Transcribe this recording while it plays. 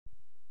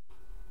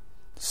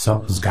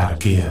Something's gotta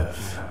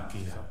give.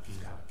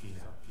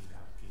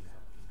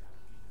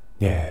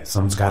 Yeah,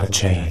 something's gotta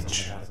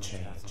change.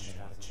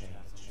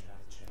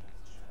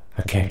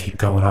 I can't keep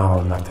going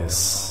on like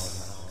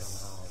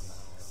this.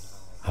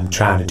 I'm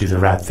trying to do the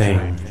right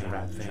thing,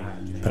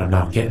 but I'm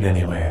not getting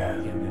anywhere.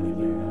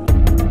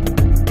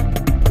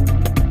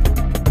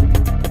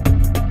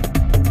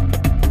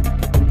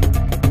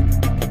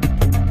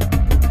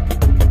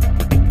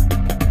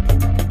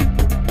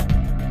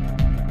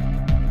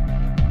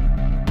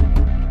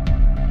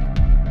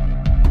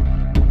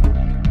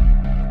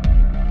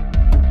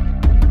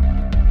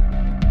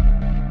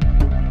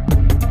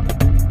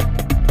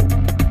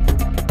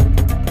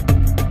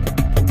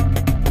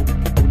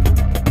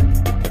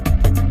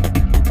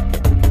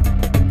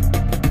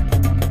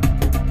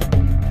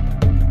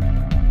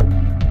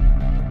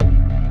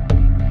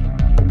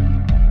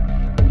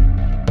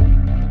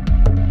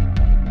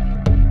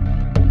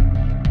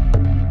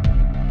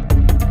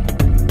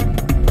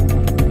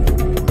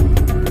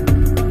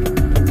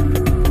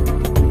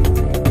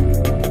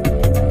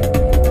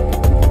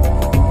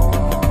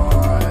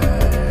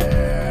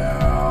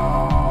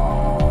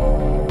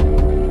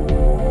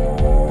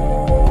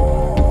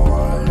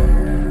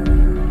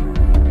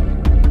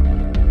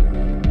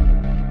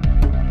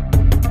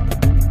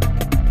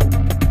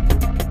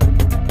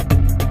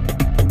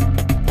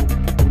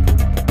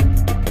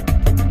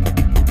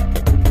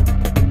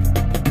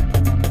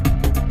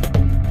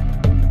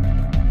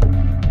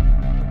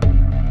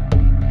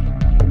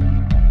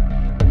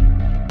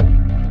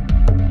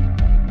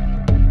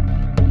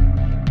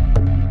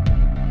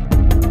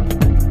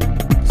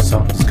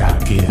 Something's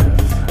gotta give.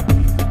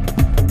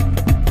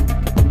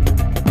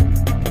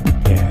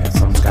 Yeah,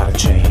 something's gotta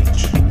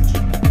change.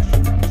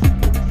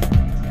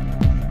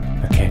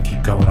 I can't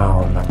keep going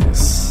on like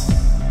this.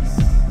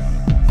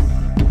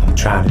 I'm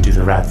trying to do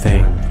the right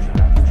thing,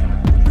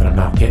 but I'm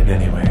not getting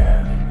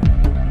anywhere.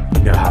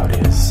 You know how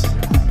it is.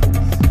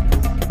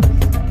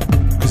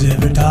 'Cause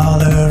every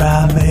dollar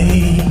I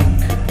make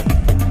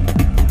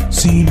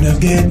seems to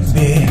get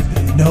me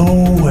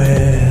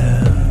nowhere.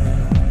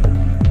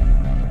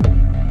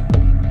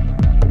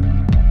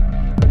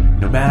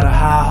 No matter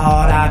how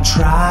hard I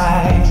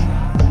try,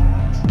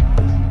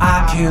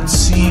 I can't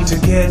seem to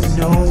get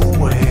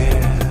nowhere.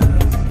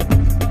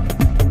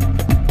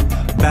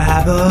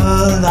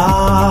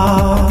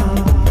 Babylon,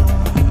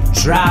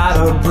 try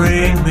to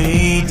bring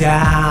me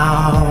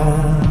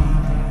down.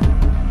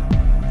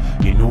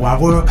 You know I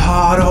work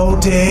hard all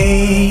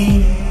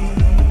day,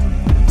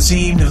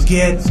 seem to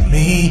get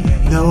me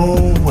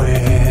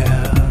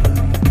nowhere.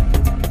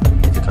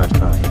 If you can't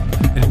cry,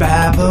 And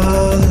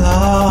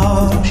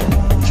Babylon,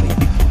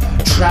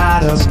 try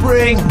to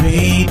bring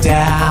me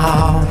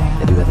down.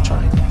 have you ever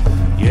tried?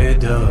 Yeah, it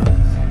does.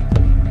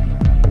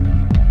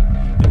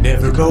 And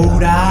every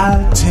road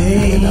I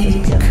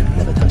take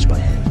Never touched by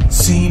hand.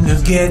 seem to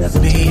get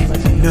me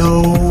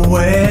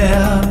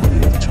nowhere. Have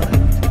you ever tried?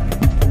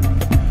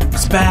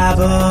 'Cause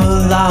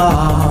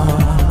Babylon,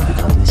 You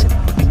can't listen.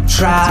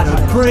 try to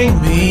bring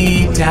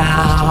me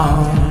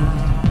down.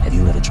 Have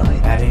you ever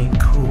tried? That ain't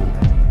cool.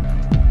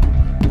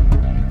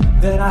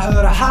 Then I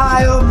heard a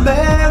higher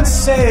man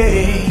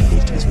say, You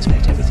need to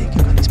disrespect everything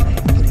you can explain,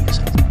 including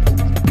yourself.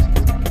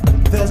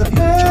 there's a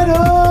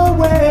better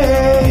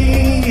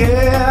way,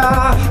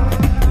 yeah.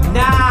 And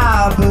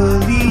I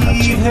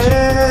believe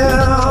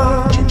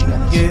him, Changing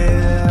others. I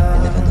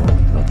yeah. never know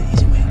about the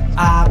easy way.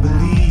 I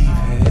believe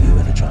Have you him.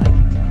 ever tried?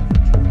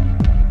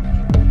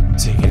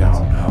 Take it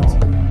on home.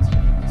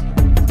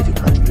 If you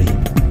can't dream,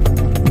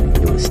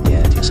 you will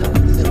stare at yourself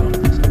in the mirror,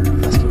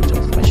 asking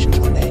yourself questions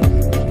one day.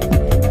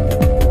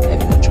 Have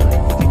you ever tried?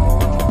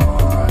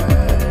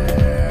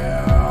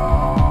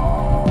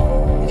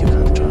 If you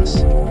can't trust,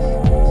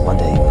 one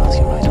day you will ask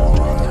your right arm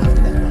to end your left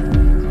one.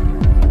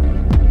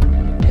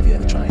 Have you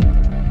ever tried?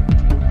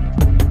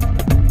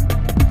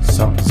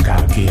 Something's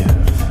gotta give.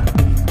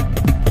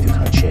 If you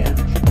can't share,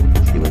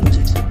 you will lose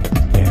it.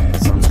 Yeah,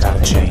 something's gotta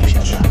And you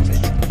change. shall laugh of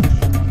it.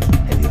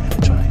 Have you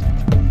ever tried?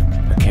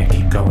 I can't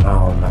keep going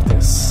on like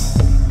this.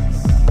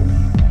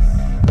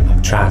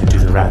 I'm trying to do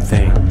the right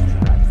thing,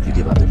 You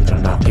give up the but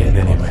I'm not getting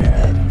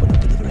anywhere. for not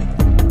delivering.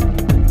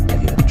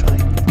 Have you ever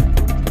tried?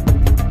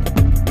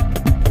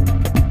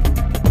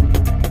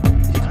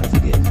 If you can't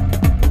forgive,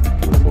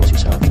 you will force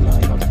yourself to lie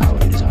about the power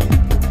you desire and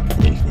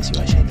the weakness you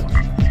are ashamed of.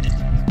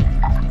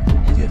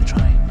 Have you ever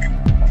tried?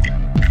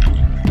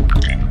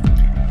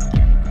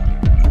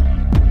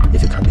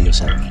 If you can't be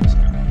yourself,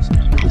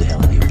 who the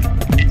hell are you?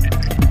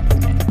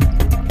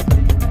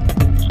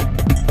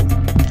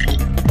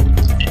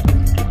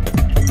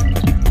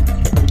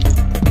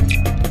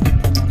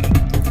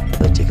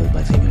 But tickled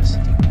by fingers.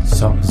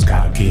 Something's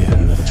gotta Have you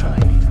give. ever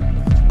tried?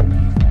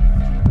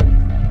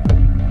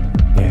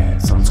 Yeah,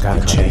 something's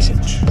gotta You can't listen.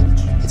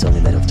 change. It's only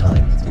a matter of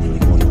time, and you'll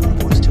ignore your own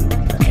voice too.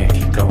 I can't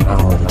keep going Have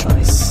you on ever like tried?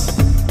 this.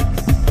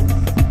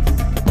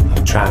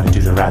 I'm trying to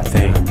do the right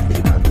thing, If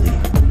you can't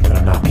believe, but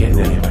I'm not getting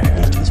anywhere.